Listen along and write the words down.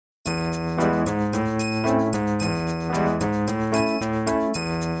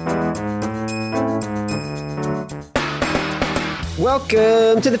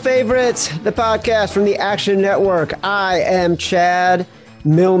Welcome to The Favorites, the podcast from the Action Network. I am Chad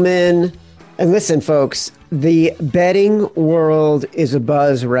Millman. And listen, folks, the betting world is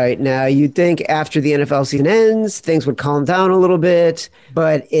abuzz right now. You'd think after the NFL season ends, things would calm down a little bit,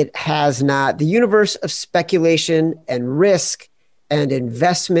 but it has not. The universe of speculation and risk and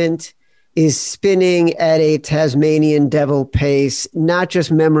investment is spinning at a Tasmanian devil pace, not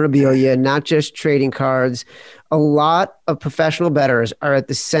just memorabilia, not just trading cards. A lot of professional bettors are at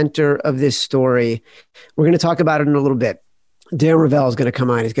the center of this story. We're going to talk about it in a little bit. Dan Ravel is going to come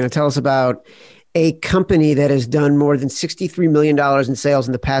on. He's going to tell us about a company that has done more than $63 million in sales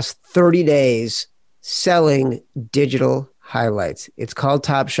in the past 30 days selling digital highlights. It's called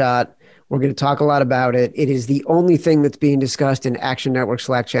Top Shot. We're going to talk a lot about it. It is the only thing that's being discussed in Action Network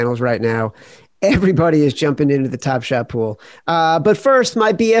Slack channels right now. Everybody is jumping into the Top Shot pool. But first,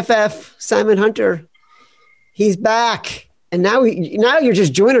 my BFF, Simon Hunter, he's back. And now you're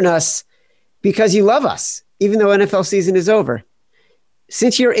just joining us because you love us, even though NFL season is over.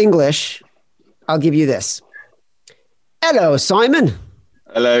 Since you're English, I'll give you this. Hello, Simon.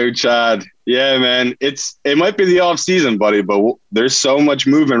 Hello, Chad. Yeah, man. It might be the off season, buddy, but there's so much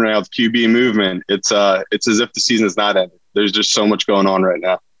movement right now with QB movement. It's as if the season is not ended. There's just so much going on right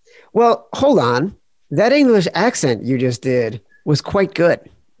now. Well, hold on. That English accent you just did was quite good.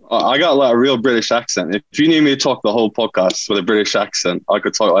 I got a real British accent. If you need me to talk the whole podcast with a British accent, I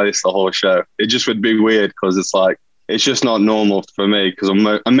could talk like this the whole show. It just would be weird because it's just not normal for me because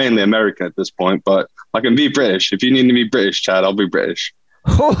I'm mainly American at this point, but I can be British. If you need to be British, Chad, I'll be British.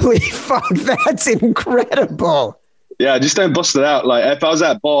 Holy fuck, that's incredible. Yeah, just don't bust it out. Like if I was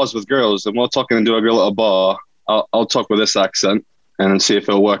at bars with girls and we're talking to a girl at a bar, I'll talk with this accent and see if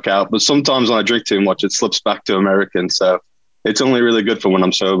it'll work out. But sometimes when I drink too much, it slips back to American. So it's only really good for when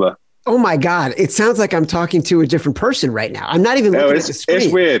I'm sober. Oh my God. It sounds like I'm talking to a different person right now. I'm not even looking at the screen.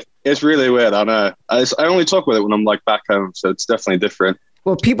 It's weird. It's really weird. I know. I only talk with it when I'm like back home. So it's definitely different.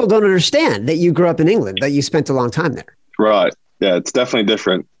 Well, people don't understand that you grew up in England, that you spent a long time there. Right. Yeah, it's definitely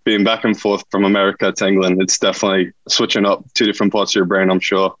different. Being back and forth from America to England, it's definitely switching up two different parts of your brain, I'm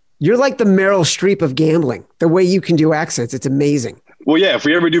sure. You're like the Meryl Streep of gambling. The way you can do accents, it's amazing. Well, yeah, if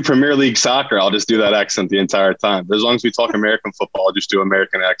we ever do Premier League soccer, I'll just do that accent the entire time. But as long as we talk American football, I'll just do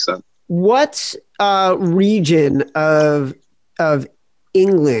American accent. What region of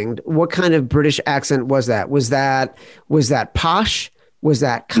England, what kind of British accent was that? Was that posh? Was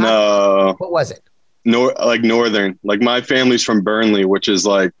that no? What was it? Northern. Like my family's from Burnley, which is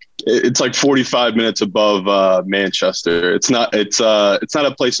it's like 45 minutes above Manchester. It's not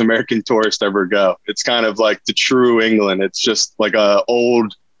a place American tourists ever go. It's kind of like the true England. It's just like a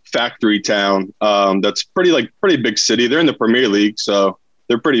old factory town. That's pretty big city. They're in the Premier League, so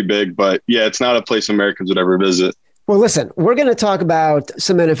they're pretty big, but yeah, it's not a place Americans would ever visit. Well, listen, we're going to talk about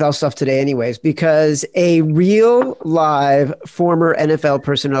some NFL stuff today anyways, because a real live former NFL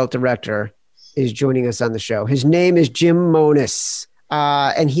personnel director is joining us on the show. His name is Jim Monos,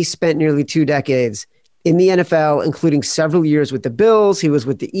 and he spent nearly 2 decades in the NFL, including several years with the Bills. He was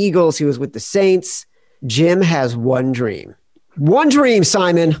with the Eagles. He was with the Saints. Jim has one dream. One dream,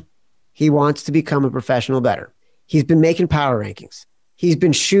 Simon. He wants to become a professional bettor. He's been making power rankings. He's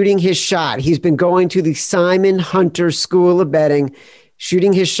been shooting his shot. He's been going to the Simon Hunter School of Betting,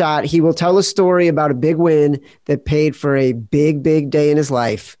 shooting his shot. He will tell a story about a big win that paid for a big, big day in his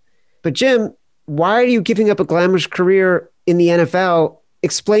life. But Jim, why are you giving up a glamorous career in the NFL?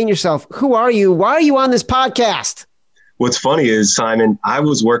 Explain yourself. Who are you? Why are you on this podcast? What's funny is, Simon, I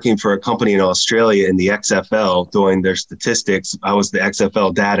was working for a company in Australia in the XFL doing their statistics. I was the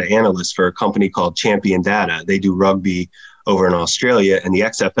XFL data analyst for a company called Champion Data. They do rugby over in Australia, and the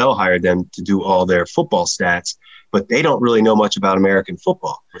XFL hired them to do all their football stats, but they don't really know much about American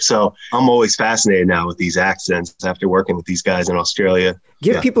football. So I'm always fascinated now with these accents after working with these guys in Australia.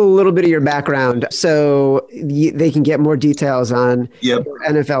 Give people a little bit of your background so they can get more details on your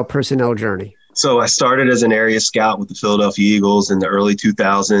NFL personnel journey. So I started as an area scout with the Philadelphia Eagles in the early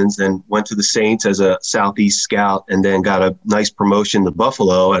 2000s, and went to the Saints as a Southeast scout, and then got a nice promotion to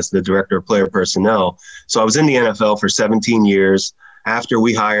Buffalo as the director of player personnel. So I was in the NFL for 17 years. After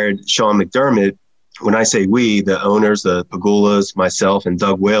we hired Sean McDermott, when I say we, the owners, the Pagulas, myself, and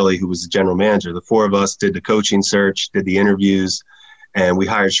Doug Whaley, who was the general manager, the four of us did the coaching search, did the interviews, and we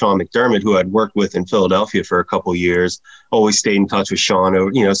hired Sean McDermott, who I'd worked with in Philadelphia for a couple of years. Always stayed in touch with Sean,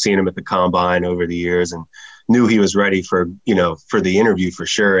 seeing him at the combine over the years, and knew he was ready for the interview for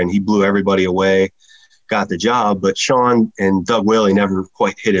sure. And he blew everybody away, got the job. But Sean and Doug Whaley never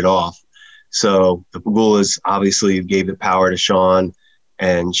quite hit it off. So the Pagulas obviously gave the power to Sean,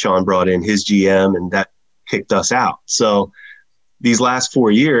 and Sean brought in his GM, and that kicked us out. So these last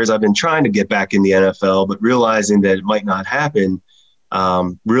 4 years, I've been trying to get back in the NFL, but realizing that it might not happen,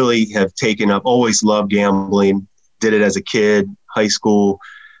 really have taken up, always loved gambling, did it as a kid, high school,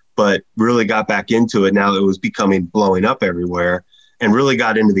 but really got back into it now that it was blowing up everywhere, and really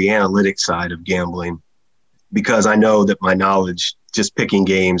got into the analytics side of gambling because I know that my knowledge, just picking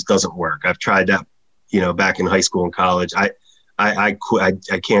games, doesn't work. I've tried that, back in high school and college. I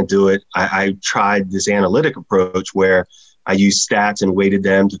can't do it. I tried this analytic approach where I used stats and weighted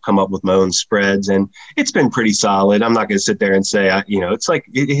them to come up with my own spreads, and it's been pretty solid. I'm not going to sit there and say, it's like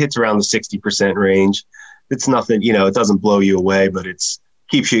it hits around the 60% range. It's nothing, it doesn't blow you away, but it's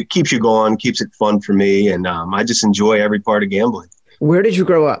keeps you going, keeps it fun for me, and I just enjoy every part of gambling. Where did you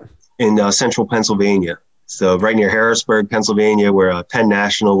grow up? In central Pennsylvania, so right near Harrisburg, Pennsylvania, where Penn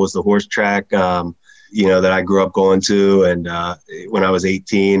National was the horse track. That I grew up going to, and when I was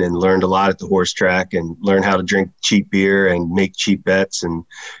 18, and learned a lot at the horse track and learned how to drink cheap beer and make cheap bets and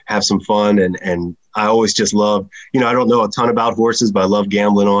have some fun. And I always just love, I don't know a ton about horses, but I love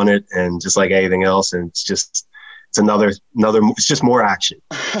gambling on it, and just like anything else. And it's just more action.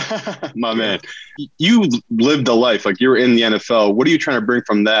 My man, you lived a life like you're in the NFL. What are you trying to bring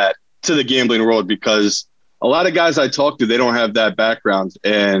from that to the gambling world? Because a lot of guys I talk to, they don't have that background.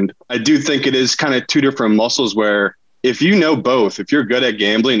 And I do think it is kind of two different muscles where if you know both, if you're good at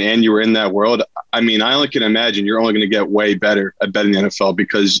gambling and you were in that world, I only can imagine you're only going to get way better at betting the NFL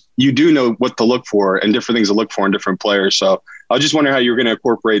because you do know what to look for and different things to look for in different players. So I was just wondering how you're going to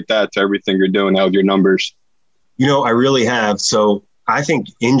incorporate that to everything you're doing now with your numbers. I really have. So I think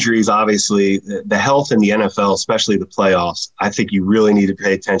injuries, obviously, the health in the NFL, especially the playoffs, I think you really need to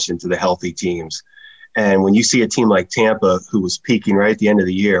pay attention to the healthy teams. And when you see a team like Tampa, who was peaking right at the end of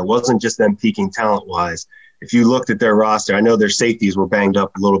the year, it wasn't just them peaking talent-wise. If you looked at their roster, I know their safeties were banged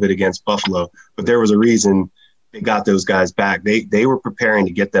up a little bit against Buffalo, but there was a reason they got those guys back. They were preparing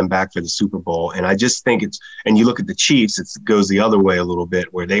to get them back for the Super Bowl. And I just think and you look at the Chiefs, it goes the other way a little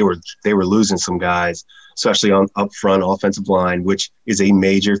bit, where they were losing some guys, especially on up front offensive line, which is a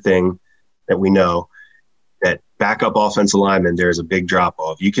major thing that we know. That backup offensive lineman, there's a big drop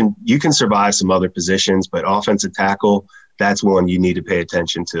off. You can survive some other positions, but offensive tackle, that's one you need to pay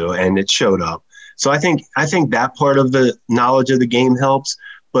attention to. And it showed up. So I think that part of the knowledge of the game helps.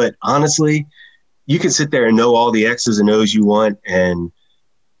 But honestly, you can sit there and know all the X's and O's you want and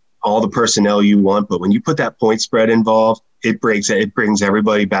all the personnel you want. But when you put that point spread involved, it brings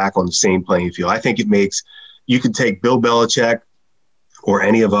everybody back on the same playing field. I think you could take Bill Belichick or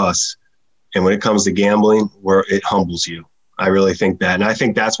any of us, and when it comes to gambling, where it humbles you. I really think that. And I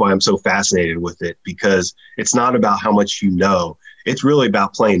think that's why I'm so fascinated with it, because it's not about how much you know. It's really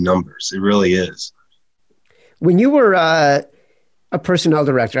about playing numbers. It really is. When you were a personnel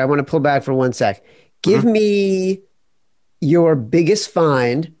director, I want to pull back for 1 sec. Give me your biggest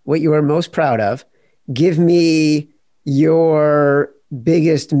find, what you are most proud of. Give me your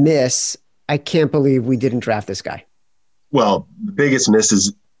biggest miss. I can't believe we didn't draft this guy. Well, the biggest miss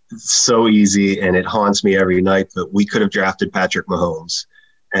is so easy, and it haunts me every night, but we could have drafted Patrick Mahomes.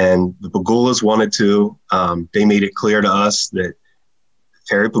 And the Pegulas wanted to. They made it clear to us that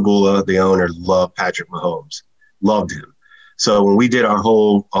Terry Pegula, the owner, loved Patrick Mahomes, loved him. So when we did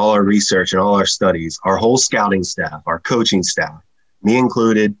all our research and all our studies, our whole scouting staff, our coaching staff, me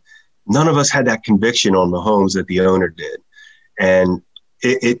included, none of us had that conviction on Mahomes that the owner did. And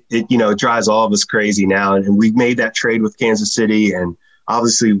it drives all of us crazy now. And we made that trade with Kansas City, and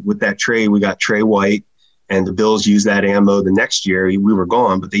obviously, with that trade, we got Trey White, and the Bills used that ammo the next year. We were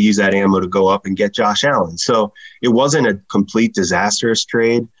gone, but they used that ammo to go up and get Josh Allen. So it wasn't a complete disastrous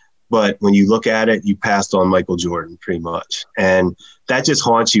trade, but when you look at it, you passed on Michael Jordan pretty much. And that just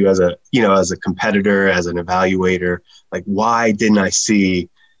haunts you as a competitor, as an evaluator. Like, why didn't I see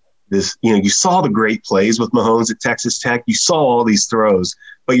this? You saw the great plays with Mahomes at Texas Tech. You saw all these throws,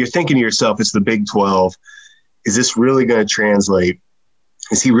 but you're thinking to yourself, it's the Big 12. Is this really going to translate?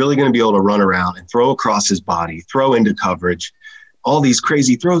 Is he really going to be able to run around and throw across his body, throw into coverage, all these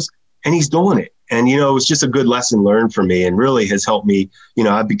crazy throws? And he's doing it. And, it's just a good lesson learned for me, and really has helped me.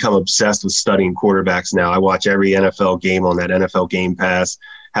 I've become obsessed with studying quarterbacks now. I watch every NFL game on that NFL Game Pass,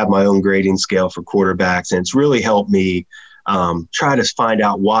 have my own grading scale for quarterbacks. And it's really helped me try to find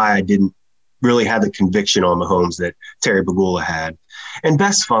out why I didn't really have the conviction on Mahomes that Terry Pegula had. And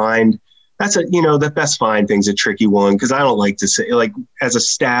best find, that best find thing's a tricky one, because I don't like to say, like, as a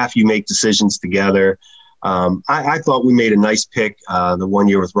staff, you make decisions together. I thought we made a nice pick the 1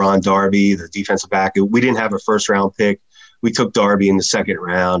 year with Ron Darby, the defensive back. We didn't have a first-round pick. We took Darby in the second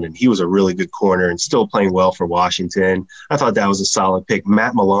round, and he was a really good corner and still playing well for Washington. I thought that was a solid pick.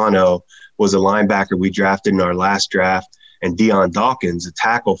 Matt Milano was a linebacker we drafted in our last draft, and Deion Dawkins, a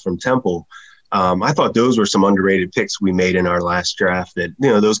tackle from Temple. I thought those were some underrated picks we made in our last draft that,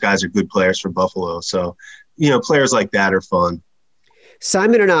 those guys are good players for Buffalo. So, players like that are fun.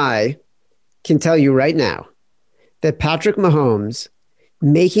 Simon and I can tell you right now that Patrick Mahomes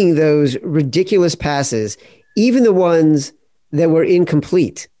making those ridiculous passes, even the ones that were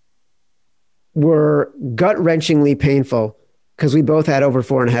incomplete, were gut-wrenchingly painful because we both had over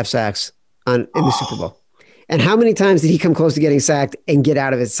 4.5 sacks in the Super Bowl. And how many times did he come close to getting sacked and get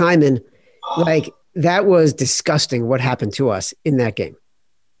out of it? Simon, that was disgusting what happened to us in that game.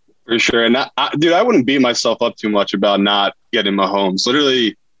 For sure. And I wouldn't beat myself up too much about not getting Mahomes.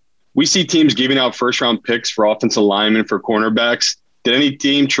 Literally, we see teams giving out first-round picks for offensive linemen, for cornerbacks. Did any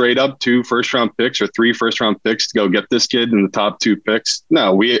team trade up 2 first-round picks or 3 first-round picks to go get this kid in the top 2 picks?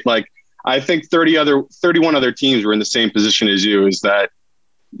 No, I think 31 other teams were in the same position as you, is that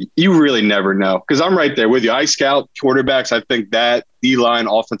you really never know. Because I'm right there with you. I scout quarterbacks. I think that D-line,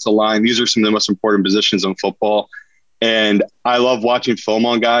 offensive line, these are some of the most important positions in football. And I love watching film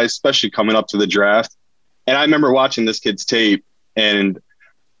on guys, especially coming up to the draft. And I remember watching this kid's tape and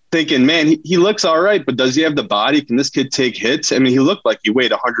thinking, man, he looks all right, but does he have the body? Can this kid take hits? I mean, he looked like he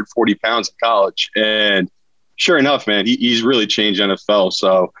weighed 140 pounds in college. And sure enough, man, he's really changed NFL.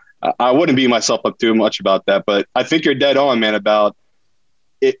 So I wouldn't beat myself up too much about that. But I think you're dead on, man, about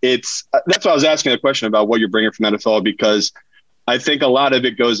that's why I was asking the question about what you're bringing from NFL, because I think a lot of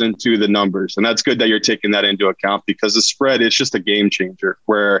it goes into the numbers. And that's good that you're taking that into account, because the spread is just a game changer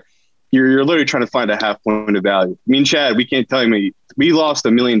where you're literally trying to find a half point of value. I mean, Chad, we can't tell you, we lost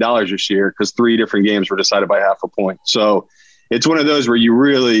 $1 million this year because 3 different games were decided by half a point. So it's one of those where you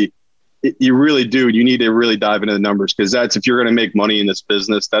really do. You need to really dive into the numbers, because that's, if you're going to make money in this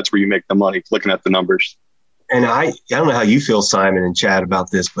business, that's where you make the money, looking at the numbers. And I don't know how you feel, Simon and Chad,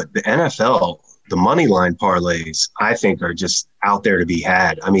 about this, but the NFL, the money line parlays, I think, are just out there to be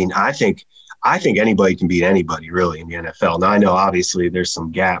had. I mean, I think anybody can beat anybody really in the NFL. Now, I know obviously there's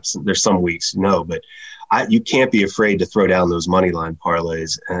some gaps, there's some weeks, but you can't be afraid to throw down those money line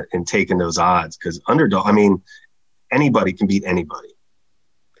parlays and taking those odds, because underdog, I mean, anybody can beat anybody.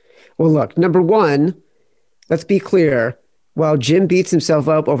 Well, look, number one, let's be clear. While Jim beats himself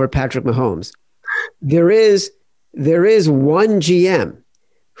up over Patrick Mahomes, there is one GM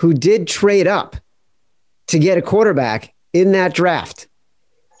who did trade up to get a quarterback in that draft.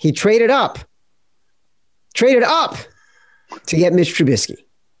 He traded up to get Mitch Trubisky.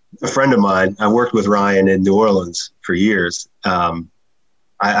 A friend of mine, I worked with Ryan in New Orleans for years.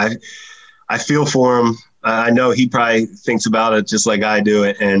 I feel for him. I know he probably thinks about it just like I do.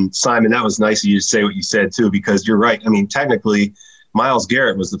 And Simon, that was nice of you to say what you said too, because you're right. I mean, technically, Myles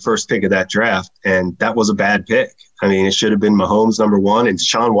Garrett was the first pick of that draft, and that was a bad pick. I mean, it should have been Mahomes number 1, and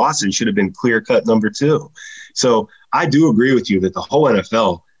Sean Watson should have been clear-cut number 2. So I do agree with you that the whole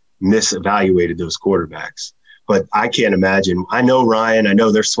NFL misevaluated those quarterbacks. But I can't imagine. I know Ryan. I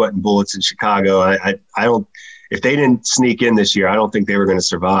know they're sweating bullets in Chicago. I don't. If they didn't sneak in this year, I don't think they were going to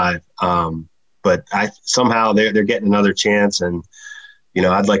survive. But somehow they're getting another chance, and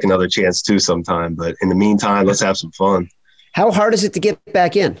I'd like another chance too sometime. But in the meantime, let's have some fun. How hard is it to get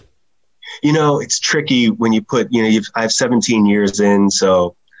back in? It's tricky when you put. I have 17 years in,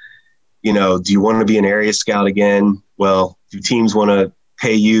 so do you want to be an area scout again? Well, do teams want to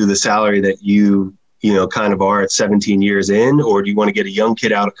pay you the salary that you kind of are at 17 years in, or do you want to get a young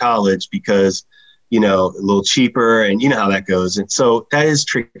kid out of college because a little cheaper, and how that goes. And so that is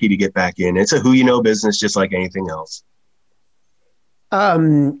tricky to get back in. It's a who business, just like anything else.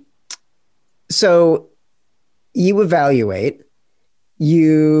 So you evaluate,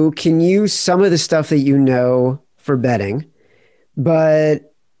 you can use some of the stuff that for betting,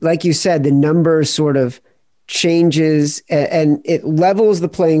 but like you said, the number sort of changes and it levels the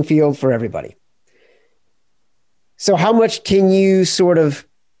playing field for everybody. So how much can you sort of,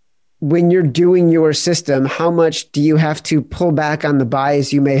 when you're doing your system, how much do you have to pull back on the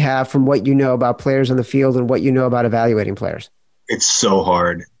bias you may have from what you know about players on the field and what you know about evaluating players? It's so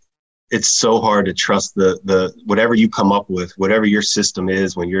hard. It's so hard to trust the whatever you come up with, whatever your system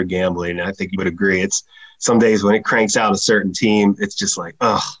is when you're gambling. And I think you would agree. It's some days when it cranks out a certain team, it's just like,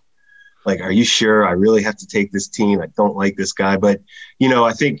 are you sure I really have to take this team? I don't like this guy. But,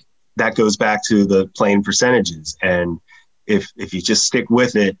 I think that goes back to the playing percentages. And if you just stick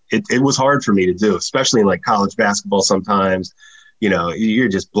with it, it was hard for me to do, especially in like college basketball sometimes. You're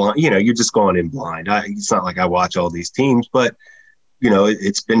just blind, you're just going in blind. It's not like I watch all these teams, but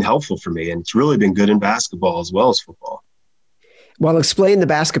it's been helpful for me, and it's really been good in basketball as well as football. Well, explain the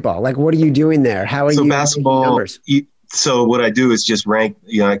basketball. Like, what are you doing there? How are you basketball? numbers? So what I do is just rank,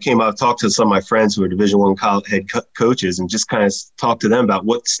 I came out, talked to some of my friends who are Division I college head coaches and just kind of talk to them about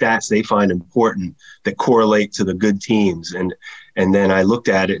what stats they find important that correlate to the good teams. And then I looked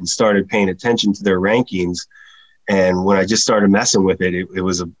at it and started paying attention to their rankings. And when I just started messing with it, it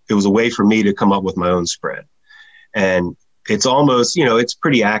was a way for me to come up with my own spread. And it's almost, it's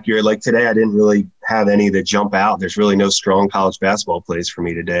pretty accurate. Like today, I didn't really have any that jump out. There's really no strong college basketball plays for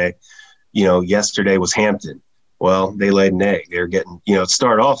me today. Yesterday was Hampton. Well, they laid an egg. They're getting, it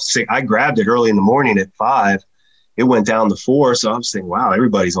started off, I grabbed it early in the morning at 5. It went down to 4. So I'm saying, wow,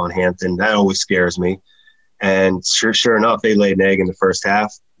 everybody's on Hampton. That always scares me. And sure enough, they laid an egg in the first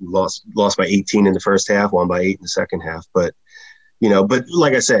half, lost by 18 in the first half, won by 8 in the second half. But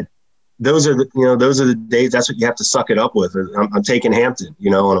like I said, those are the days. That's what you have to suck it up with. I'm taking Hampton,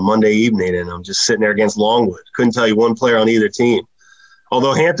 on a Monday evening, and I'm just sitting there against Longwood. Couldn't tell you one player on either team.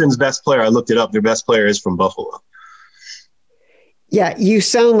 Although Hampton's best player, I looked it up. Their best player is from Buffalo. Yeah, you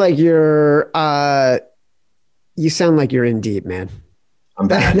sound like you're in deep, man. I'm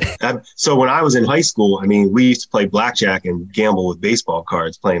bad. So when I was in high school, we used to play blackjack and gamble with baseball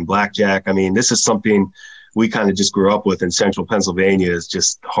cards, playing blackjack. This is something we kind of just grew up with in central Pennsylvania, is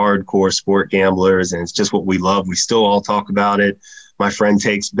just hardcore sport gamblers. And it's just what we love. We still all talk about it. My friend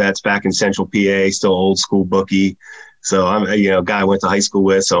takes bets back in central PA, still old school bookie. So I'm a guy I went to high school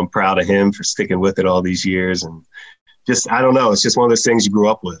with. So I'm proud of him for sticking with it all these years. And just, I don't know. It's just one of those things you grew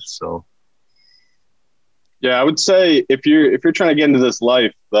up with. So. Yeah, I would say if you're trying to get into this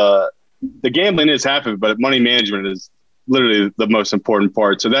life, the gambling is half of it, but money management is literally the most important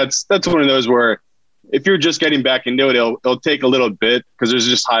part. So that's one of those where if you're just getting back into it, it'll take a little bit because there's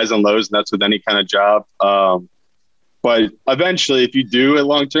just highs and lows, and that's with any kind of job. But eventually, if you do it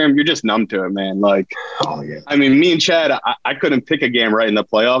long term, you're just numb to it, man. Like, oh yeah. Me and Chad, I couldn't pick a game right in the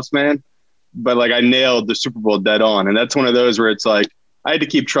playoffs, man. But like I nailed the Super Bowl dead on, and that's one of those where it's like I had to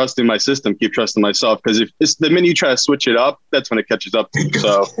keep trusting my system, keep trusting myself, because if it's the minute you try to switch it up, that's when it catches up to you.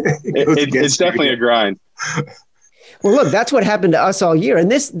 So it's definitely a grind. Well, look, that's what happened to us all year, and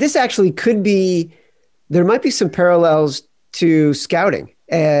this actually could be. There might be some parallels to scouting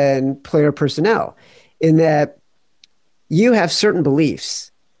and player personnel, in that you have certain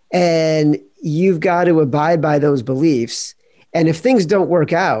beliefs, and you've got to abide by those beliefs. And if things don't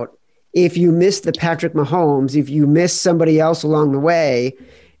work out, if you miss the Patrick Mahomes, if you miss somebody else along the way,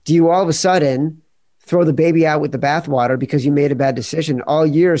 do you all of a sudden throw the baby out with the bathwater because you made a bad decision? All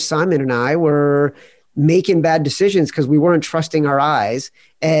year, Simon and I were making bad decisions because we weren't trusting our eyes,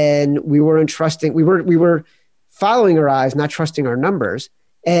 and we were following our eyes, not trusting our numbers,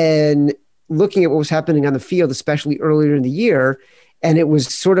 and looking at what was happening on the field, especially earlier in the year. And it was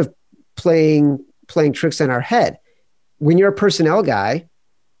sort of playing tricks on our head. When you're a personnel guy,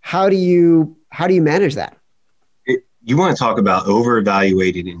 how do you manage that? You want to talk about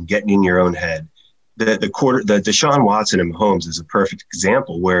over-evaluating and getting in your own head. The Deshaun Watson and Mahomes is a perfect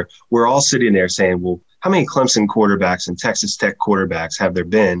example, where we're all sitting there saying, well, how many Clemson quarterbacks and Texas Tech quarterbacks have there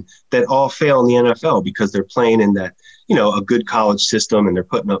been that all fail in the NFL because they're playing in that, a good college system and they're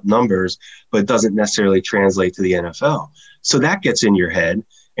putting up numbers, but it doesn't necessarily translate to the NFL. So that gets in your head,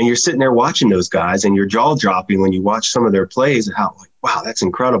 and you're sitting there watching those guys, and you're jaw dropping when you watch some of their plays and how, like, wow, that's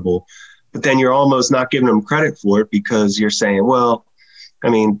incredible. But then you're almost not giving them credit for it because you're saying, well,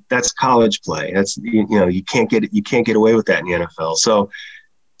 that's college play. That's, you can't get away with that in the NFL. So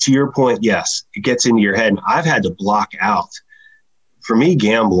to your point, yes, it gets into your head. And I've had to block out, for me,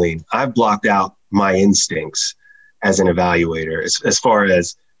 gambling, I've blocked out my instincts as an evaluator. As far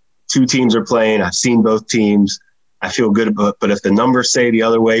as two teams are playing, I've seen both teams. I feel good about, but if the numbers say the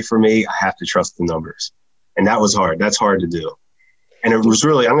other way for me, I have to trust the numbers. And that was hard. That's hard to do. And it was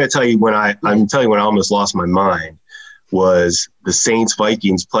really, I'm going to tell you when I almost lost my mind was the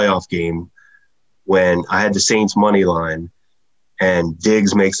Saints-Vikings playoff game, when I had the Saints money line and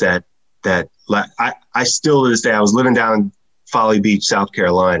Diggs makes that I still to this day, I was living down in Folly Beach, South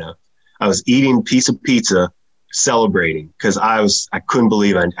Carolina. I was eating a piece of pizza, celebrating, because I couldn't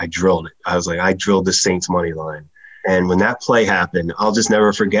believe I drilled it. I was like, I drilled the Saints money line. And when that play happened, I'll just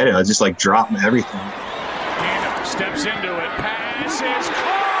never forget it. I just dropped everything. Handoff, steps into it. Pass is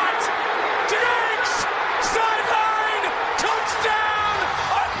caught. Diggs, sideline, touchdown,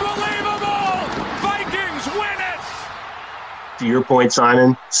 unbelievable. Vikings win it. To your point,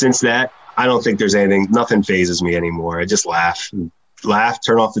 Simon, since that, I don't think there's nothing phases me anymore. I just laugh, turn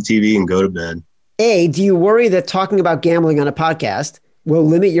off the TV, and go to bed. A, do you worry that talking about gambling on a podcast will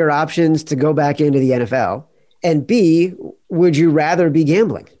limit your options to go back into the NFL? And B, would you rather be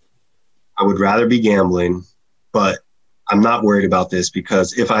gambling? I would rather be gambling, but I'm not worried about this,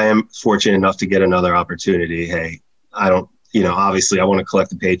 because if I am fortunate enough to get another opportunity, hey, I don't, obviously I want to collect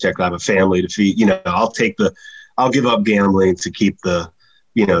the paycheck. I have a family to feed, I'll give up gambling to keep the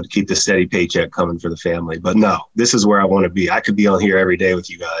steady paycheck coming for the family. But no, this is where I want to be. I could be on here every day with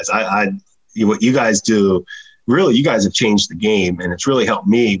you guys. What you guys do, really, you guys have changed the game, and it's really helped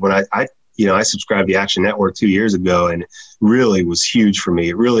me when I subscribed to the Action Network 2 years ago, and it really was huge for me.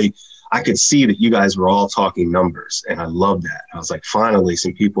 It really, I could see that you guys were all talking numbers, and I love that. I was like, finally,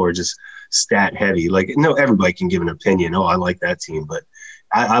 some people are just stat heavy. Like, no, everybody can give an opinion. Oh, I like that team, but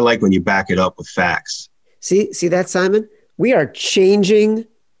I like when you back it up with facts. See that, Simon? We are changing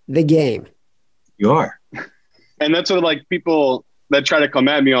the game. You are. And that's what, like, people that try to come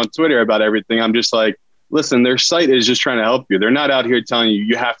at me on Twitter about everything, I'm just like, listen, their site is just trying to help you. They're not out here telling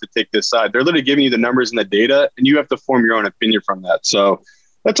you have to take this side. They're literally giving you the numbers and the data, and you have to form your own opinion from that. So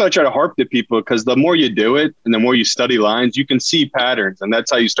that's why I try to harp to people, because the more you do it and the more you study lines, you can see patterns. And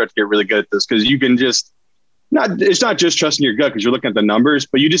that's how you start to get really good at this, because you can just it's not just trusting your gut because you're looking at the numbers,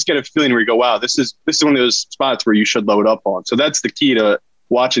 but you just get a feeling where you go, wow, this is one of those spots where you should load up on. So that's the key to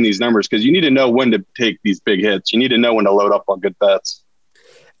watching these numbers, because you need to know when to take these big hits. You need to know when to load up on good bets.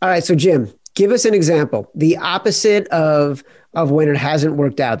 All right. So Jim, give us an example. The opposite of when it hasn't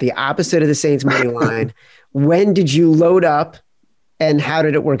worked out, the opposite of the Saints money line. When did you load up and how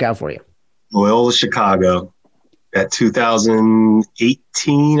did it work out for you? Loyola Chicago at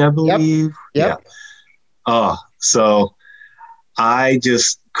 2018, I believe. Yep. Yeah. So I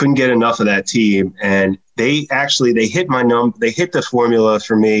just couldn't get enough of that team. And they hit my number. They hit the formula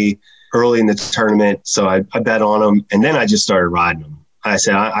for me early in the tournament. So I bet on them. And then I just started riding them. I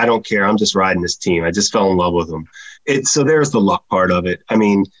said, I don't care. I'm just riding this team. I just fell in love with them. So there's the luck part of it. I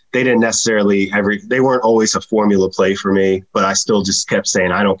mean, they didn't necessarily they weren't always a formula play for me, but I still just kept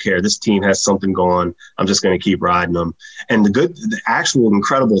saying, I don't care. This team has something going. I'm just going to keep riding them. And the actual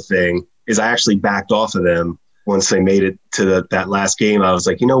incredible thing is I actually backed off of them once they made it to that last game. I was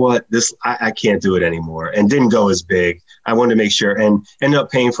like, you know what, I can't do it anymore, and didn't go as big. I wanted to make sure, and ended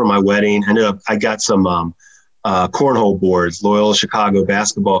up paying for my wedding. I got some cornhole boards, Loyola Chicago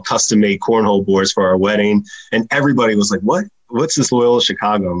basketball custom-made cornhole boards for our wedding. And everybody was like, what's this Loyola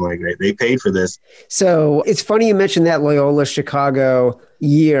Chicago? I'm like, they paid for this. So it's funny you mentioned that Loyola Chicago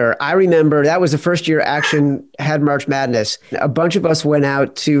year. I remember that was the first year Action had March Madness. A bunch of us went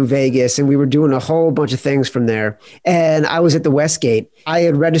out to Vegas and we were doing a whole bunch of things from there. And I was at the Westgate. I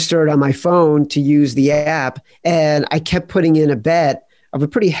had registered on my phone to use the app, and I kept putting in a bet of a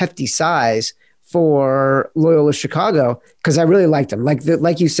pretty hefty size for Loyola Chicago because I really liked them.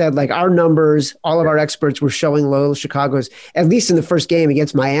 Like you said, like our numbers, all of our experts were showing Loyola Chicago's, at least in the first game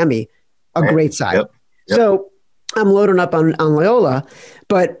against Miami, a great side. Yep. So I'm loading up on Loyola,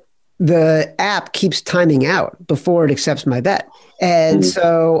 but the app keeps timing out before it accepts my bet. And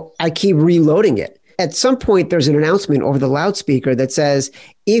so I keep reloading it. At some point, there's an announcement over the loudspeaker that says,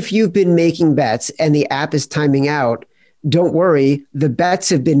 if you've been making bets and the app is timing out, don't worry, the bets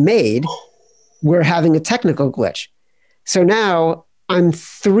have been made. We're having a technical glitch. So now I'm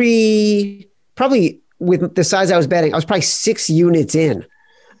probably with the size I was betting, I was probably 6 units in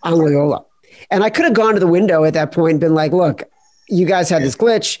on Loyola. And I could have gone to the window at that point and been like, look, you guys had this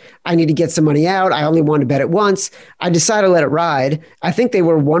glitch. I need to get some money out. I only wanted to bet it once. I decided to let it ride. I think they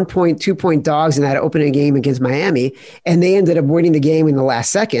were 2 point dogs in that opening game against Miami, and they ended up winning the game in the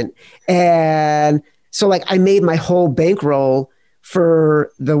last second. And so like I made my whole bankroll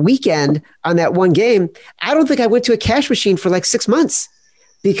for the weekend on that one game. I don't think I went to a cash machine for like 6 months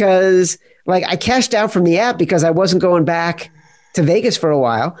because like I cashed out from the app because I wasn't going back to Vegas for a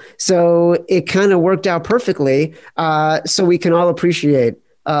while. So it kind of worked out perfectly. So we can all appreciate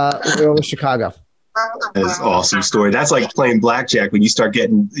Loyola Chicago. That's an awesome story. That's like playing blackjack when you start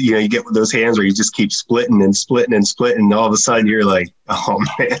getting, you get those hands where you just keep splitting and splitting and splitting. And all of a sudden you're like, oh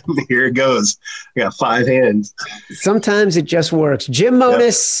man, here it goes. I got 5 hands. Sometimes it just works. Jim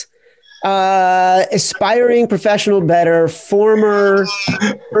Monos, aspiring professional bettor, former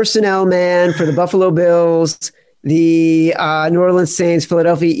personnel man for the Buffalo Bills, the New Orleans Saints,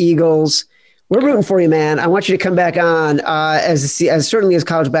 Philadelphia Eagles. We're rooting for you, man. I want you to come back on as certainly as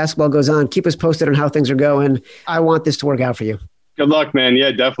college basketball goes on. Keep us posted on how things are going. I want this to work out for you. Good luck, man.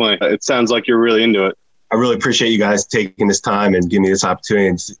 Yeah, definitely. It sounds like you're really into it. I really appreciate you guys taking this time and giving me this opportunity.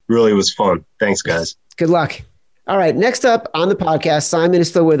 It really was fun. Thanks, guys. Good luck. All right. Next up on the podcast, Simon is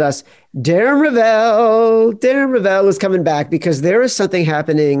still with us. Darren Rovell. Darren Rovell is coming back because there is something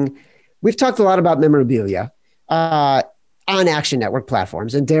happening. We've talked a lot about memorabilia on Action Network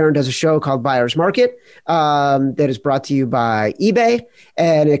platforms. And Darren does a show called Buyer's Market that is brought to you by eBay,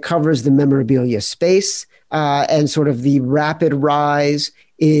 and it covers the memorabilia space and sort of the rapid rise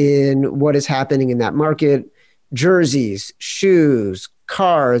in what is happening in that market. jerseys, shoes,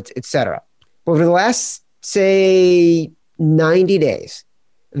 cards, etc. Over the last, say, 90 days,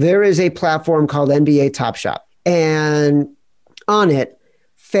 there is a platform called NBA Top Shot. And on it,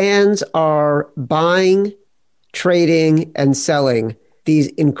 fans are buying, trading, and selling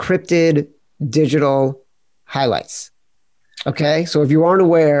these encrypted digital highlights. Okay. So if you aren't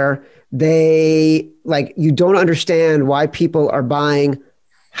aware, you don't understand why people are buying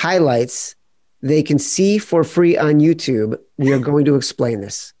highlights they can see for free on YouTube. We are going to explain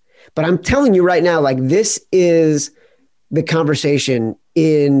this. But I'm telling you right now, this is the conversation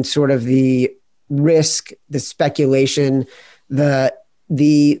in sort of the risk, the speculation, the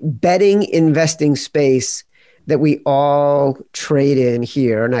betting investing space that we all trade in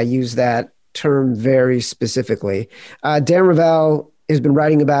here. And I use that term very specifically. Dan Ravel has been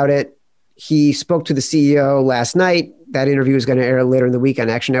writing about it. He spoke to the CEO last night. That interview is going to air later in the week on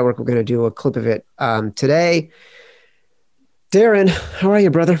Action Network. We're going to do a clip of it today. Darren, how are you,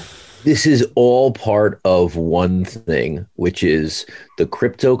 brother? This is all part of one thing, which is the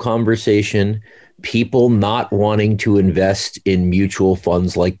crypto conversation, people not wanting to invest in mutual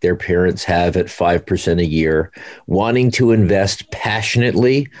funds like their parents have at 5% a year, wanting to invest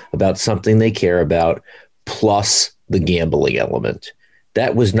passionately about something they care about, plus the gambling element.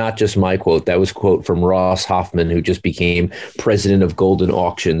 That was not just my quote. That was a quote from Ross Hoffman, who just became president of Golden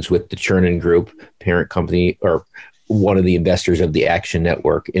Auctions with the Chernin Group, parent company, or one of the investors of the Action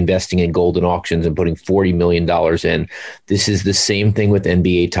Network, investing in Golden Auctions and putting $40 million in. This is the same thing with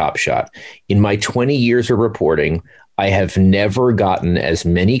NBA Top Shot. In my 20 years of reporting, I have never gotten as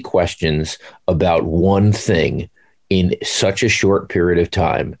many questions about one thing in such a short period of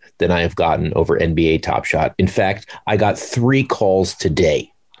time than I have gotten over NBA Top Shot. In fact, I got 3 calls today.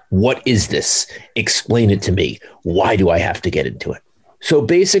 What is this? Explain it to me. Why do I have to get into it? So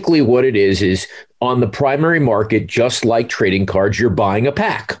basically what it is on the primary market, just like trading cards, you're buying a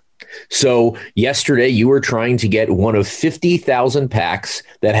pack. So yesterday you were trying to get one of 50,000 packs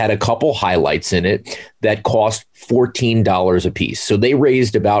that had a couple highlights in it that cost $14 a piece. So they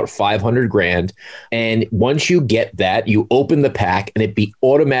raised about $500,000. And once you get that, you open the pack and it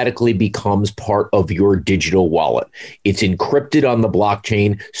automatically becomes part of your digital wallet. It's encrypted on the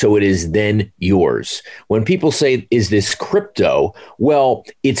blockchain, so it is then yours. When people say, is this crypto? Well,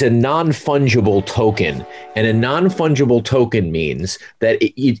 it's a non-fungible token. And a non-fungible token means that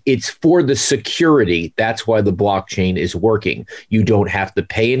it's for the security. That's why the blockchain is working. You don't have to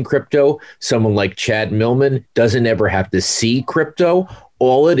pay in crypto. Someone like Chad Millman doesn't ever have to see crypto.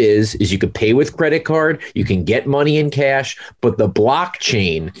 All it is you can pay with credit card, you can get money in cash, but the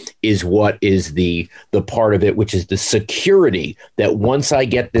blockchain is what is the part of it, which is the security that once I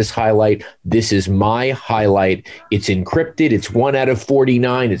get this highlight, this is my highlight. It's encrypted. It's 1 out of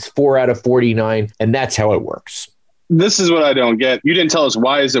 49. It's 4 out of 49. And that's how it works. This is what I don't get. You didn't tell us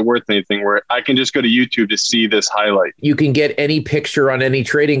why is it worth anything where I can just go to YouTube to see this highlight. You can get any picture on any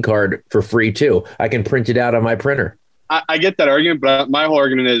trading card for free too. I can print it out on my printer. I get that argument, but my whole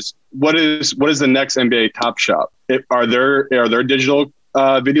argument is what is the next NBA Top Shot? Are their digital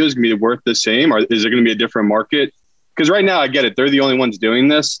videos going to be worth the same, or is it going to be a different market? Because right now I get it. They're the only ones doing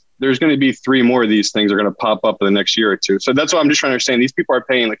this. There's going to be 3 more of these things are going to pop up in the next year or two. So that's what I'm just trying to understand. These people are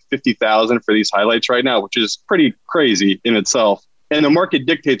paying like $50,000 for these highlights right now, which is pretty crazy in itself. And the market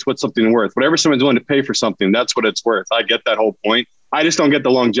dictates what something's worth. Whatever someone's willing to pay for something, that's what it's worth. I get that whole point. I just don't get the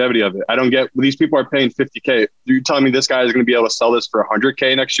longevity of it. I don't get these people are paying $50K. You're telling me this guy is going to be able to sell this for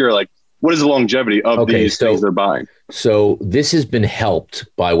 $100K next year? Like, what is the longevity of these things they're buying? So this has been helped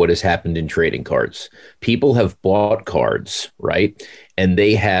by what has happened in trading cards. People have bought cards, right? And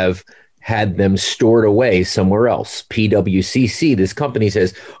they have had them stored away somewhere else. PWCC, this company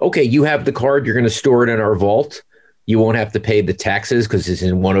says, okay, you have the card, you're going to store it in our vault. You won't have to pay the taxes because it's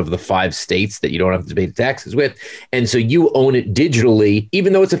in one of the 5 states that you don't have to pay the taxes with. And so you own it digitally,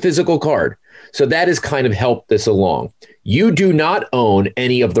 even though it's a physical card. So that has kind of helped this along. You do not own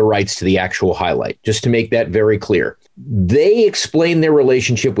any of the rights to the actual highlight, just to make that very clear. They explain their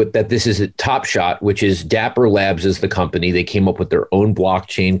relationship with that. This is a Top Shot, which is Dapper Labs is the company. They came up with their own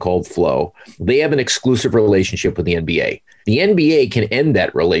blockchain called Flow. They have an exclusive relationship with the NBA. The NBA can end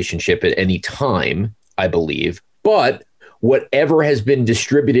that relationship at any time, I believe, but whatever has been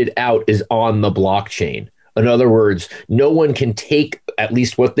distributed out is on the blockchain. In other words, no one can take, at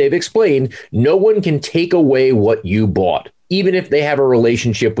least what they've explained, no one can take away what you bought, even if they have a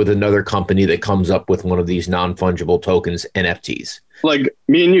relationship with another company that comes up with one of these non-fungible tokens, NFTs. Like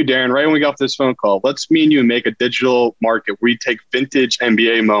me and you, Darren, right when we got off this phone call, let's me and you make a digital market where we take vintage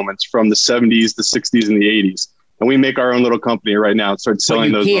NBA moments from the 70s, the 60s, and the 80s. And we make our own little company right now and start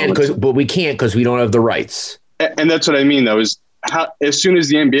selling those moments. But we can't because we don't have the rights. And that's what I mean, though, is how, as soon as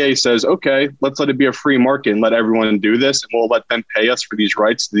the NBA says, okay, let's let it be a free market and let everyone do this, and we'll let them pay us for these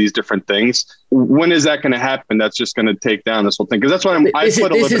rights to these different things. When is that going to happen? That's just going to take down this whole thing. Because that's what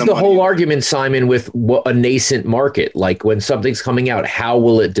This is the whole argument, Simon, with a nascent market. Like when something's coming out, how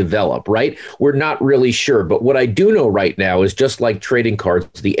will it develop, right? We're not really sure. But what I do know right now is just like trading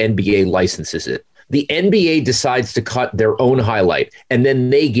cards, the NBA licenses it. The NBA decides to cut their own highlight, and then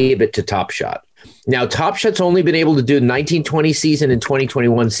they give it to Top Shot. Now, Top Shot's only been able to do 1920 season and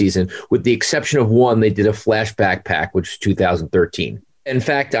 2021 season, with the exception of one. They did a flashback pack, which was 2013. In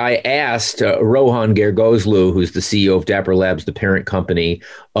fact, I asked Rohan Gergozlu, who's the CEO of Dapper Labs, the parent company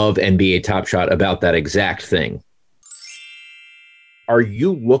of NBA Top Shot, about that exact thing. Are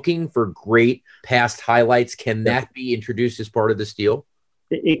you looking for great past highlights? Can that be introduced as part of this deal?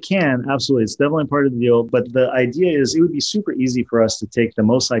 It can, absolutely. It's definitely part of the deal. But the idea is it would be super easy for us to take the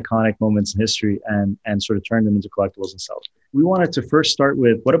most iconic moments in history and sort of turn them into collectibles and sell them. We wanted to first start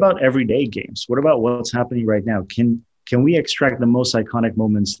with, what about everyday games? What about what's happening right now? Can we extract the most iconic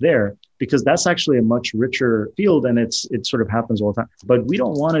moments there? Because that's actually a much richer field, and it sort of happens all the time. But we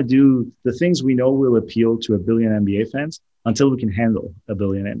don't want to do the things we know will appeal to 1 billion NBA fans until we can handle 1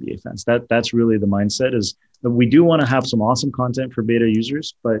 billion NBA fans. That's really the mindset. Is we do want to have some awesome content for beta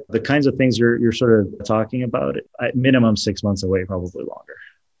users, but the kinds of things you're sort of talking about, at minimum 6 months away, probably longer.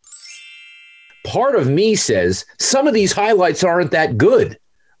 Part of me says some of these highlights aren't that good.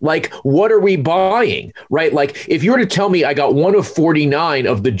 Like, what are we buying, right? Like, if you were to tell me I got 1 of 49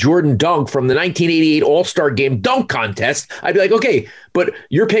 of the Jordan dunk from the 1988 All-Star Game dunk contest, I'd be like, okay, but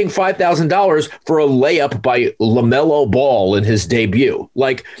you're paying $5,000 for a layup by LaMelo Ball in his debut.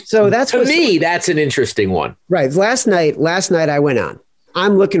 Like, so that's to me, that's an interesting one. Right. Last night I went on.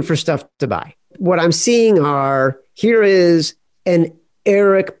 I'm looking for stuff to buy. What I'm seeing here is an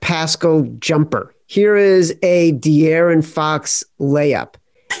Eric Paschall jumper. Here is a De'Aaron Fox layup.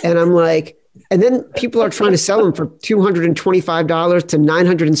 And I'm like, and then people are trying to sell them for $225 to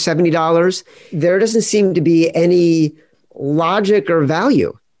 $970. There doesn't seem to be any logic or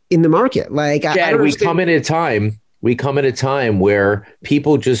value in the market. Like, Chad, we come at a time where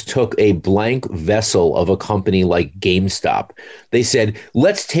people just took a blank vessel of a company like GameStop. They said,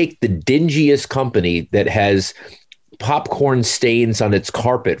 let's take the dingiest company that has popcorn stains on its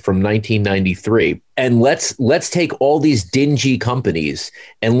carpet from 1993. And let's take all these dingy companies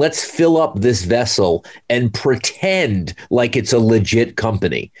and let's fill up this vessel and pretend like it's a legit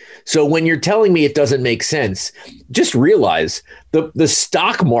company. So when you're telling me it doesn't make sense, just realize the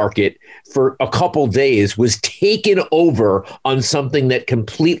stock market for a couple days was taken over on something that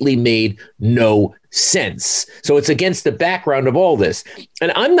completely made no sense. So it's against the background of all this.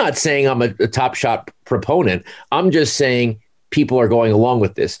 And I'm not saying I'm a Top Shot proponent. I'm just saying people are going along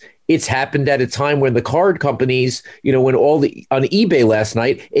with this. It's happened at a time when the card companies, when on eBay last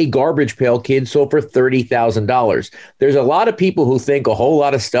night, a Garbage Pail Kid sold for $30,000. There's a lot of people who think a whole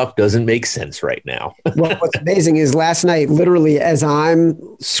lot of stuff doesn't make sense right now. Well, what's amazing is last night, literally, as I'm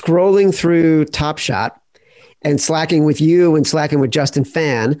scrolling through Top Shot and slacking with you and slacking with Justin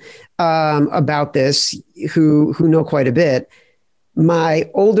Fan about this, who know quite a bit, my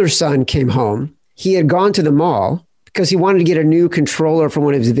older son came home. He had gone to the mall because he wanted to get a new controller for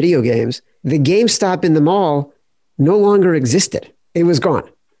one of his video games. The GameStop in the mall no longer existed. It was gone.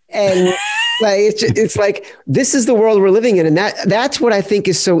 And like, it's like, this is the world we're living in. And that's what I think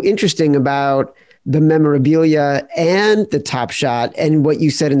is so interesting about the memorabilia and the Top Shot and what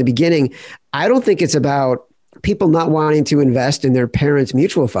you said in the beginning. I don't think it's about people not wanting to invest in their parents'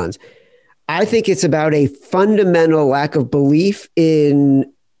 mutual funds. I think it's about a fundamental lack of belief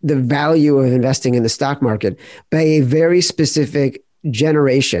in the value of investing in the stock market by a very specific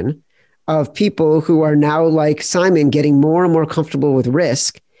generation of people who are now, like Simon, getting more and more comfortable with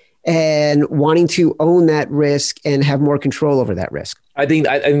risk and wanting to own that risk and have more control over that risk. I think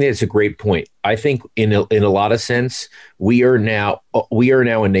that's a great point. I think in a lot of sense, we are now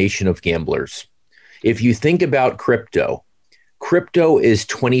a nation of gamblers. If you think about crypto is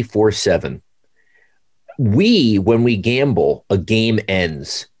 24/7. When we gamble, a game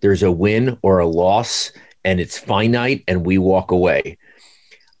ends. There's a win or a loss, and it's finite, and we walk away.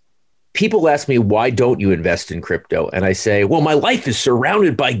 People ask me, why don't you invest in crypto? And I say, well, my life is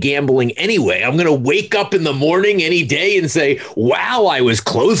surrounded by gambling anyway. I'm going to wake up in the morning any day and say, wow, I was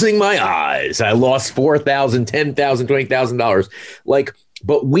closing my eyes. I lost $4,000, $10,000, $20,000.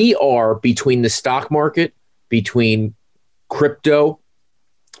 But we are between the stock market, between crypto,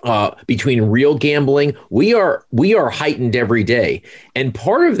 between real gambling. We are heightened every day. And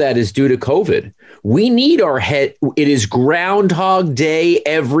part of that is due to COVID. We need our head. It is Groundhog Day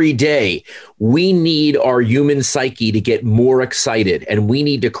every day. We need our human psyche to get more excited. And we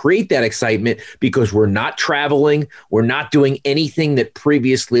need to create that excitement because we're not traveling. We're not doing anything that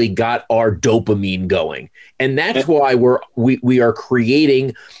previously got our dopamine going. And that's why we are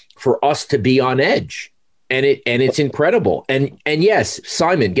creating for us to be on edge. And it's incredible. And yes,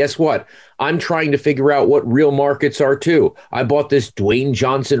 Simon, guess what? I'm trying to figure out what real markets are too. I bought this Dwayne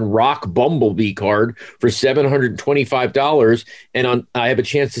Johnson Rock Bumblebee card for $725, and I have a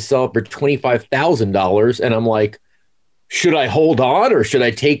chance to sell it for $25,000. And I'm like, should I hold on or should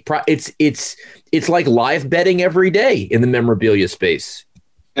I take? It's like live betting every day in the memorabilia space.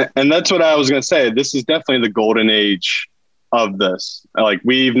 And that's what I was going to say. This is definitely the golden age of this. Like,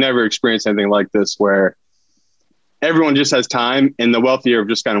 we've never experienced anything like this where everyone just has time, and the wealthier have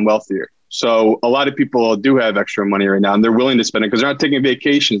just gotten wealthier. So a lot of people do have extra money right now, and they're willing to spend it because they're not taking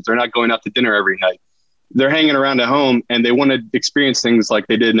vacations. They're not going out to dinner every night. They're hanging around at home, and they want to experience things like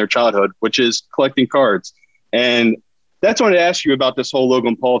they did in their childhood, which is collecting cards. And that's what I wanted to ask you about this whole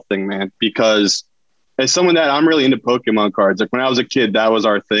Logan Paul thing, man, because as someone that I'm really into Pokemon cards, like when I was a kid, that was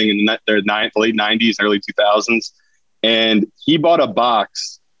our thing in the late 90s, early 2000s. And he bought a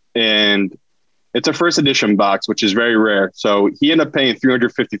box, and it's a first edition box, which is very rare. So he ended up paying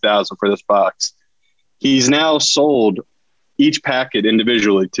 $350,000 for this box. He's now sold each packet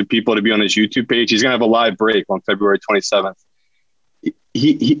individually to people to be on his YouTube page. He's going to have a live break on February 27th.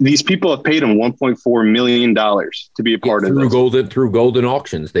 These people have paid him $1.4 million to be a part of this. Through Golden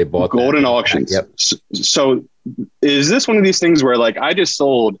Auctions. They bought Golden Auctions. Yep. So is this one of these things where, like, I just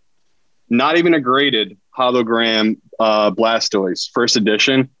sold not even a graded hologram Blastoise first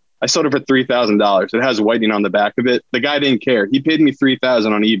edition. I sold it for $3,000. It has whitening on the back of it. The guy didn't care. He paid me $3,000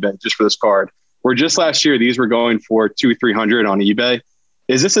 on eBay just for this card. Where just last year, these were going for $200-$300 on eBay.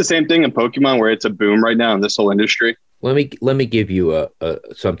 Is this the same thing in Pokemon where it's a boom right now in this whole industry? Let me give you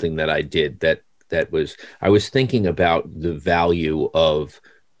something that I did that was, I was thinking about the value of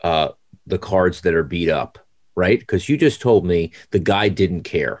the cards that are beat up, right? Because you just told me the guy didn't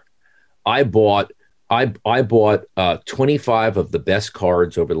care. I bought 25 of the best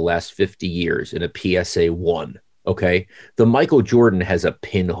cards over the last 50 years in a PSA 1. Okay. The Michael Jordan has a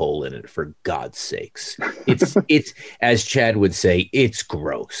pinhole in it, for God's sakes. It's as Chad would say, it's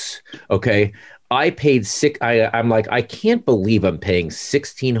gross. Okay. I paid I'm like, I can't believe I'm paying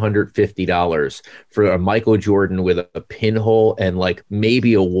 $1,650 for a Michael Jordan with a pinhole and like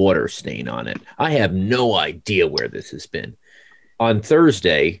maybe a water stain on it. I have no idea where this has been. On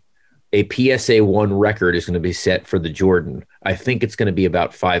Thursday, a PSA 1 record is going to be set for the Jordan. I think it's going to be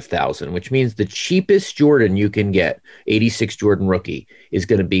about $5,000, which means the cheapest Jordan you can get, 86 Jordan rookie, is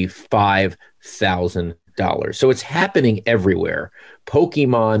going to be $5,000. So it's happening everywhere.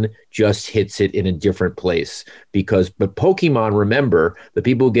 Pokemon just hits it in a different place but Pokemon, remember, the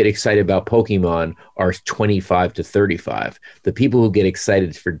people who get excited about Pokemon are 25 to 35. The people who get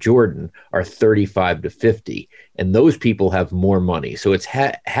excited for Jordan are 35 to 50. And those people have more money. So it's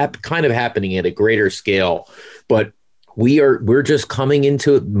kind of happening at a greater scale, but we're just coming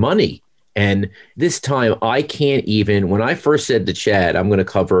into money. And this time I can't even, when I first said to Chad, I'm going to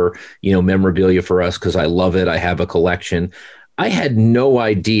cover, memorabilia for us because I love it. I have a collection. I had no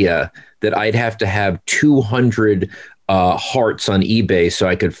idea that I'd have to have 200 hearts on eBay so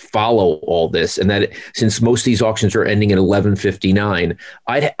I could follow all this. And that since most of these auctions are ending at 11:59,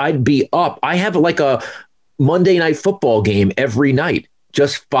 I'd be up. I have like a Monday Night Football game every night,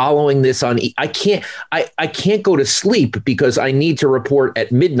 just following this on. I can't go to sleep because I need to report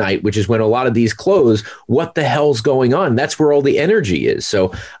at midnight, which is when a lot of these close, what the hell's going on. That's where all the energy is.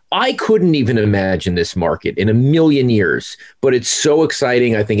 So I couldn't even imagine this market in a million years, but it's so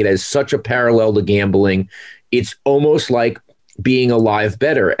exciting. I think it has such a parallel to gambling. It's almost like being a live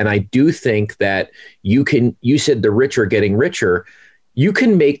bettor. And I do think that you said the rich are getting richer. You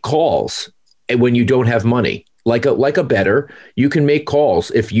can make calls when you don't have money. Like a bettor, you can make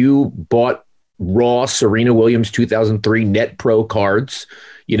calls. If you bought raw Serena Williams 2003 Net Pro cards,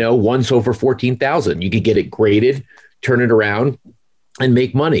 one sold for $14,000. You could get it graded, turn it around, and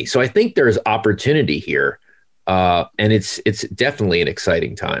make money. So I think there's opportunity here, and it's definitely an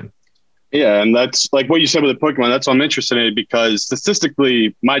exciting time. Yeah, and that's like what you said with the Pokemon. That's why I'm interested in it, because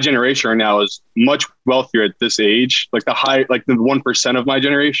statistically, my generation right now is much wealthier at this age, like the 1% of my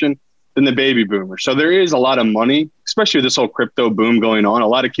generation, than the baby boomers. So there is a lot of money, especially with this whole crypto boom going on. A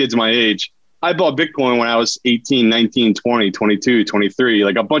lot of kids my age, I bought Bitcoin when I was 18, 19, 20, 22, 23,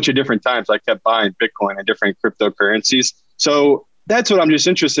 like a bunch of different times I kept buying Bitcoin and different cryptocurrencies. So That's what I'm just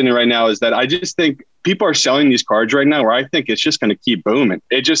interested in right now, is that I just think people are selling these cards right now where I think it's just going to keep booming.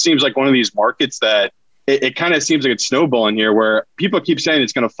 It just seems like one of these markets that it kind of seems like it's snowballing here, where people keep saying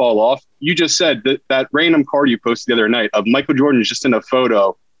it's going to fall off. You just said that random card you posted the other night of Michael Jordan just in a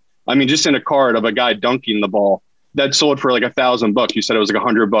photo. I mean, just in a card of a guy dunking the ball that sold for like $1,000. You said it was like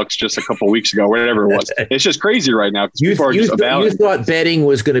 $100 just a couple of weeks ago, whatever it was. It's just crazy right now. You thought betting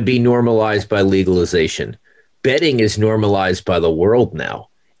was going to be normalized by legalization. Betting is normalized by the world now.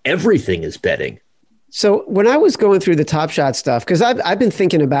 Everything is betting. So when I was going through the Top Shot stuff, because I've been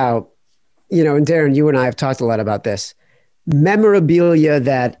thinking about, and Darren, you and I have talked a lot about this, memorabilia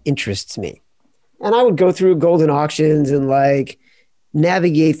that interests me. And I would go through golden auctions and like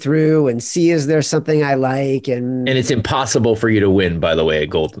navigate through and see, is there something I like? And it's impossible for you to win, by the way, at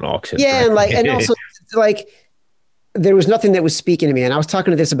golden auction. Yeah. Right? And also like, there was nothing that was speaking to me. And I was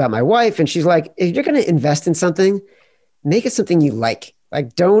talking to this about my wife, and she's like, if you're going to invest in something, make it something you like.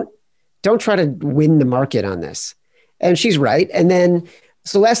 Like, don't try to win the market on this. And she's right. And then,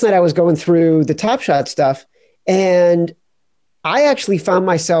 so last night I was going through the Top Shot stuff, and I actually found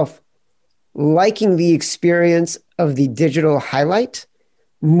myself liking the experience of the digital highlight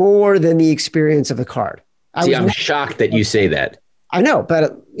more than the experience of the card. I'm shocked that you say that. I know,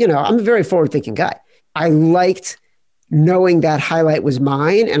 but I'm a very forward-thinking guy. I liked knowing that highlight was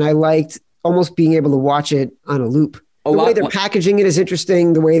mine, and I liked almost being able to watch it on a loop. The way they're packaging it is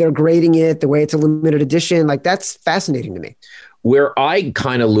interesting. The way they're grading it, the way it's a limited edition, like that's fascinating to me. Where I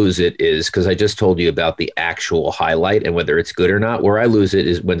kind of lose it is, because I just told you about the actual highlight and whether it's good or not. Where I lose it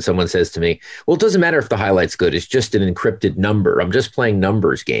is when someone says to me, well, it doesn't matter if the highlight's good. It's just an encrypted number. I'm just playing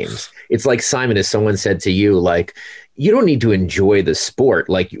numbers games. It's like, Simon, if someone said to you, like, you don't need to enjoy the sport.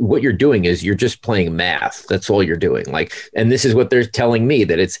 Like, what you're doing is you're just playing math. That's all you're doing. Like, and this is what they're telling me,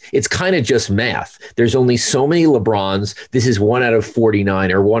 that it's kind of just math. There's only so many LeBrons. This is 1 out of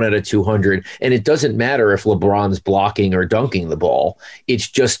 49 or 1 out of 200. And it doesn't matter if LeBron's blocking or dunking the ball. It's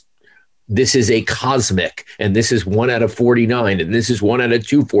just, this is a cosmic, and this is 1 out of 49, and this is 1 out of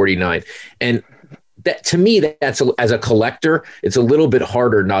 249. And that, to me, that's as a collector, it's a little bit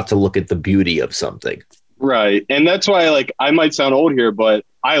harder not to look at the beauty of something. Right. And that's why, like, I might sound old here, but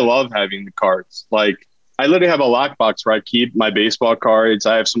I love having the cards. Like, I literally have a lockbox where I keep my baseball cards.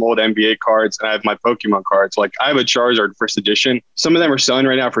 I have some old NBA cards, and I have my Pokemon cards. Like, I have a Charizard first edition. Some of them are selling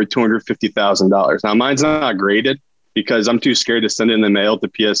right now for $250,000. Now, mine's not graded because I'm too scared to send it in the mail to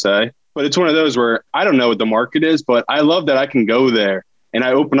PSA. But it's one of those where I don't know what the market is, but I love that I can go there and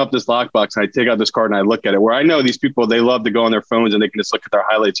I open up this lockbox and I take out this card and I look at it, where I know these people, they love to go on their phones and they can just look at their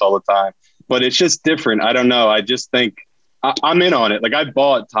highlights all the time. But it's just different. I don't know. I just think I'm in on it. Like, I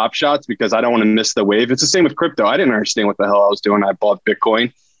bought Top Shots because I don't want to miss the wave. It's the same with crypto. I didn't understand what the hell I was doing. I bought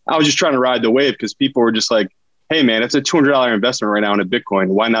Bitcoin. I was just trying to ride the wave because people were just like, hey, man, it's a $200 investment right now in a Bitcoin.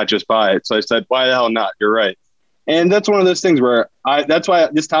 Why not just buy it? So I said, why the hell not? You're right. And that's one of those things where that's why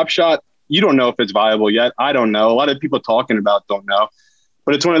this Top Shot, you don't know if it's viable yet. I don't know. A lot of people talking about don't know.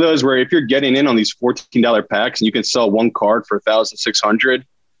 But it's one of those where if you're getting in on these $14 packs and you can sell one card for $1,600,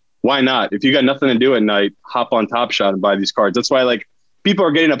 why not? If you got nothing to do at night, hop on Top Shot and buy these cards. That's why, like, people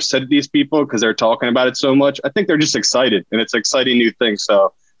are getting upset at these people because they're talking about it so much. I think they're just excited, and it's an exciting new thing.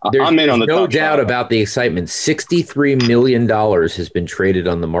 So I'm in on the no Top doubt Shot. About the excitement. $63 million has been traded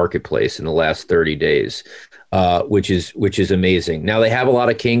on the marketplace in the last 30 days, which is amazing. Now, they have a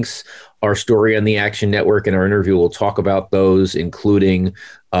lot of kinks. Our story on the Action Network and our interview will talk about those, including,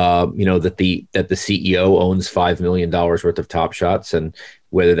 that the CEO owns $5 million worth of Top Shots, and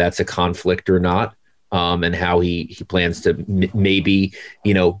whether that's a conflict or not, and how he plans to maybe,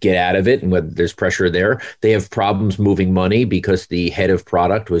 get out of it, and whether there's pressure there. They have problems moving money because the head of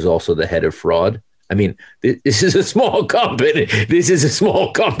product was also the head of fraud. I mean, this is a small company.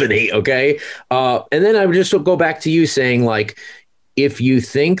 Okay. And then I would just go back to you saying, like, if you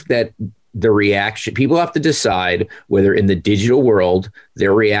think that the reaction, people have to decide whether in the digital world,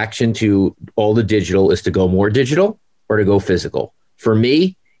 their reaction to all the digital is to go more digital or to go physical. For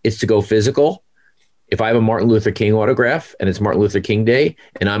me, it's to go physical. If I have a Martin Luther King autograph and it's Martin Luther King Day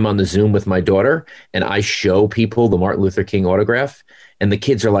and I'm on the Zoom with my daughter and I show people the Martin Luther King autograph and the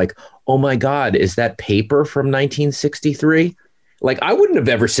kids are like, oh my God, is that paper from 1963? Like, I wouldn't have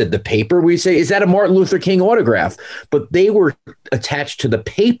ever said the paper. We say, is that a Martin Luther King autograph? But they were attached to the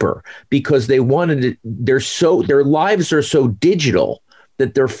paper because they wanted it. Their lives are so digital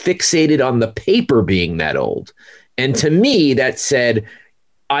that they're fixated on the paper being that old. And to me, that said,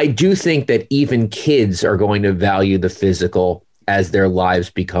 I do think that even kids are going to value the physical as their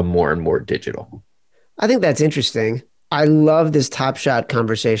lives become more and more digital. I think that's interesting. I love this Top Shot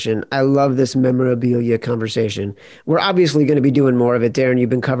conversation. I love this memorabilia conversation. We're obviously going to be doing more of it. Darren, you've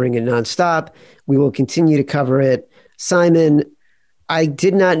been covering it nonstop. We will continue to cover it. Simon, I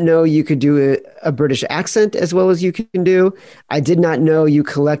did not know you could do a British accent as well as you can do. I did not know you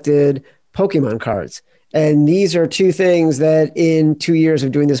collected Pokemon cards. And these are two things that in 2 years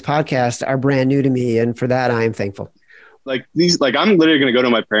of doing this podcast are brand new to me. And for that, I am thankful. I'm literally going to go to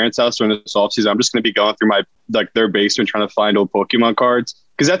my parents' house during this off season. I'm just going to be going through their basement trying to find old Pokemon cards.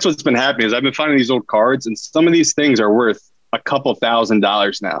 Cause that's what's been happening is I've been finding these old cards and some of these things are worth a couple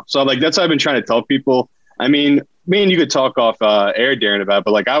 $1,000s now. So that's what I've been trying to tell people. I mean, me and you could talk off air, Darren, about it,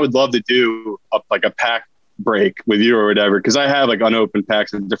 but I would love to do a pack break with you or whatever. Cause I have unopened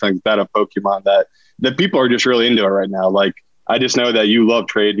packs and different things that of Pokemon that people are just really into it right now. I just know that you love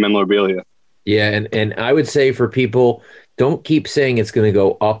trade memorabilia. Yeah, and I would say for people, don't keep saying it's going to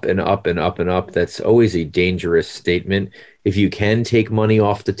go up and up and up and up. That's always a dangerous statement. If you can take money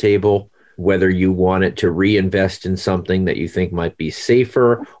off the table, whether you want it to reinvest in something that you think might be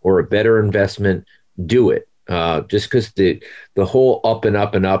safer or a better investment, do it. Just because the whole up and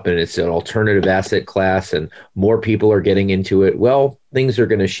up and up and it's an alternative asset class and more people are getting into it, well, things are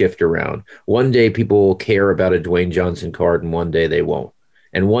going to shift around. One day people will care about a Dwayne Johnson card and one day they won't.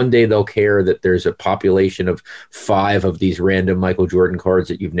 And one day they'll care that there's a population of 5 of these random Michael Jordan cards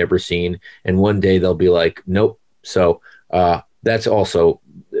that you've never seen. And one day they'll be like, nope. So that's also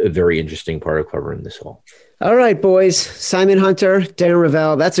a very interesting part of covering this all. All right, boys. Simon Hunter, Darren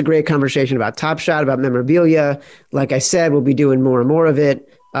Rovell. That's a great conversation about Top Shot, about memorabilia. Like I said, we'll be doing more and more of it.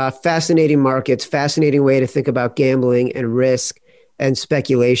 Fascinating markets, fascinating way to think about gambling and risk and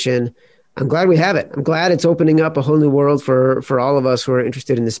speculation. I'm glad we have it. I'm glad it's opening up a whole new world for all of us who are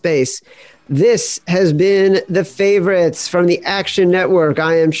interested in the space. This has been The Favorites from the Action Network.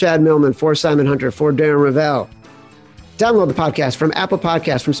 I am Chad Millman for Simon Hunter, for Darren Rovell. Download the podcast from Apple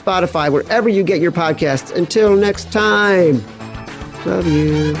Podcasts, from Spotify, wherever you get your podcasts. Until next time, love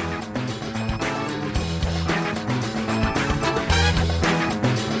you.